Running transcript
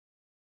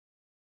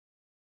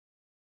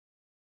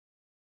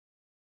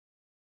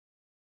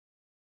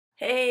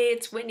Hey,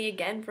 it's Whitney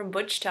again from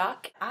Butch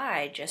Talk.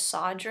 I just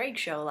saw a drag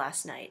show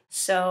last night.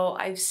 So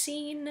I've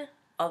seen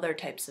other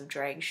types of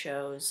drag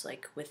shows,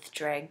 like with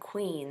drag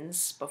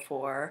queens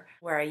before.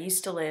 Where I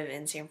used to live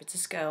in San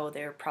Francisco,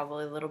 they're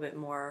probably a little bit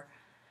more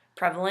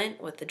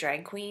prevalent with the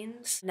drag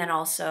queens. And then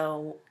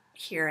also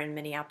here in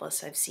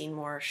Minneapolis, I've seen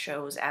more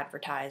shows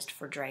advertised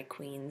for drag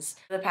queens.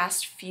 For the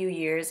past few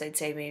years, I'd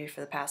say maybe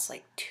for the past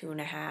like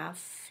 2.5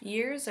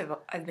 years,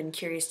 I've been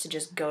curious to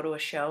just go to a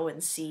show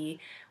and see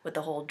what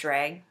the whole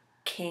drag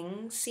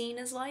king scene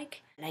is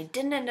like. And I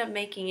didn't end up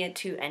making it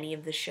to any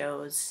of the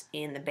shows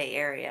in the Bay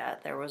Area.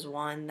 There was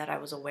one that I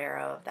was aware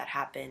of that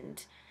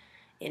happened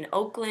in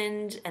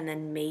Oakland, and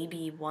then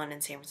maybe one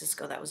in San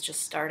Francisco that was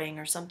just starting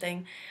or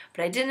something.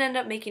 But I didn't end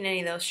up making any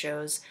of those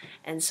shows,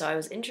 and so I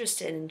was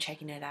interested in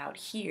checking it out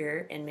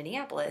here in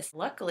Minneapolis.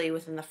 Luckily,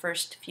 within the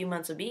first few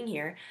months of being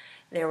here,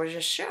 there was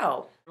a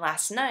show.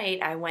 Last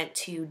night, I went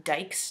to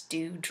Dykes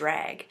Do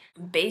Drag.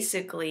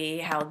 Basically,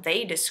 how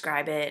they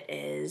describe it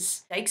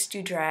is Dykes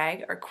Do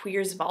Drag are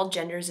queers of all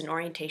genders and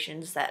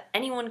orientations that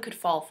anyone could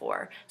fall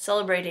for,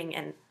 celebrating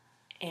and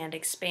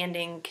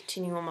expanding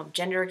continuum of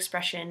gender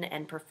expression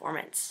and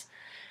performance.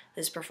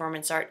 This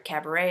performance art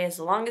cabaret is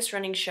the longest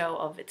running show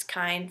of its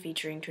kind,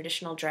 featuring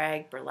traditional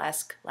drag,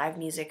 burlesque, live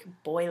music,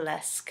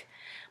 boylesque,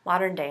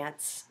 modern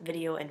dance,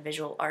 video and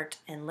visual art,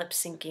 and lip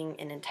syncing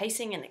in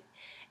enticing and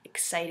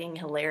exciting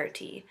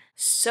hilarity.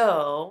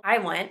 So I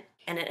went,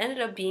 and it ended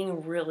up being a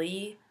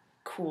really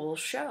cool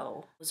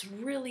show. It was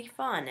really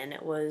fun, and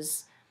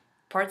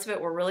parts of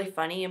it were really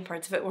funny and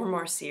parts of it were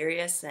more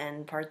serious,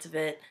 and parts of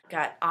it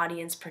got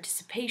audience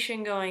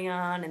participation going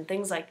on and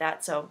things like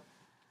that. So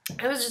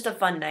it was just a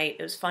fun night.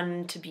 It was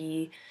fun to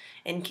be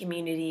in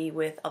community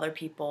with other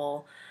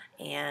people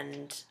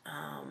and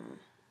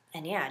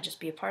yeah, just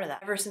be a part of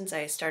that. Ever since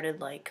I started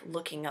like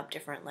looking up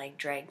different like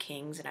drag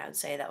kings, and I would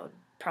say that would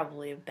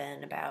probably have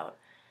been about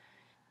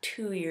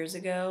 2 years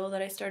ago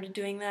that I started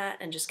doing that,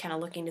 and just kind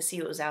of looking to see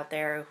what was out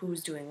there,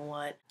 who's doing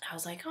what. I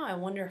was like, oh, I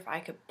wonder if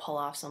I could pull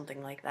off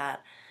something like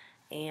that.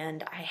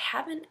 And I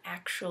haven't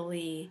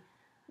actually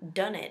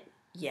done it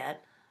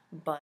yet,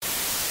 but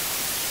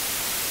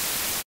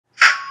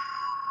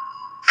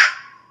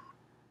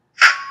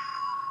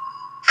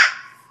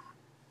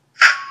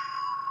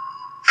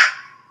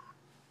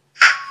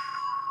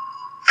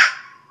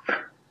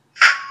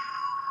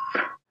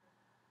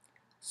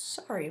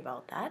sorry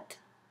about that.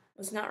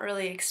 Was not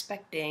really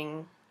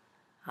expecting.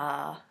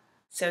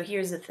 So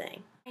here's the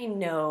thing. I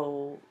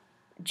know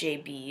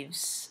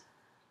Beavs,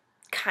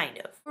 kind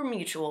of. We're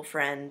mutual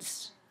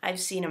friends. I've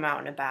seen him out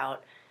and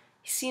about.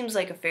 He seems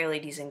like a fairly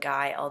decent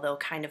guy, although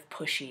kind of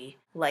pushy.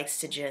 Likes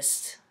to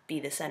just be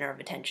the center of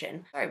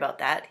attention. Sorry about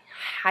that.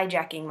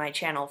 Hijacking my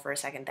channel for a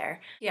second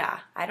there. Yeah,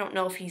 I don't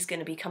know if he's going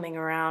to be coming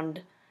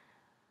around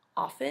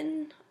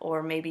often,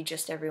 or maybe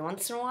just every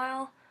once in a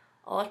while.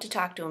 I'll have to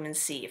talk to him and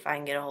see if I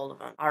can get a hold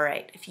of him.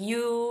 Alright, if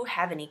you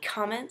have any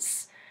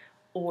comments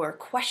or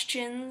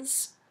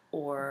questions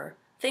or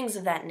things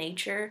of that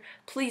nature,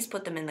 please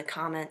put them in the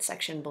comment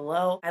section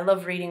below. I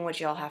love reading what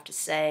y'all have to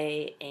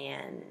say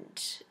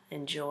and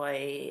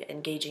enjoy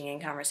engaging in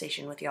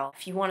conversation with y'all.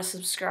 If you want to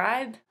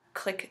subscribe,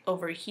 click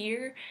over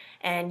here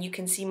and you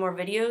can see more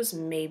videos.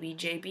 Maybe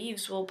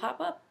Beavs will pop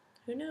up.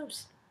 Who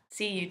knows?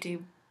 See you,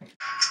 YouTube.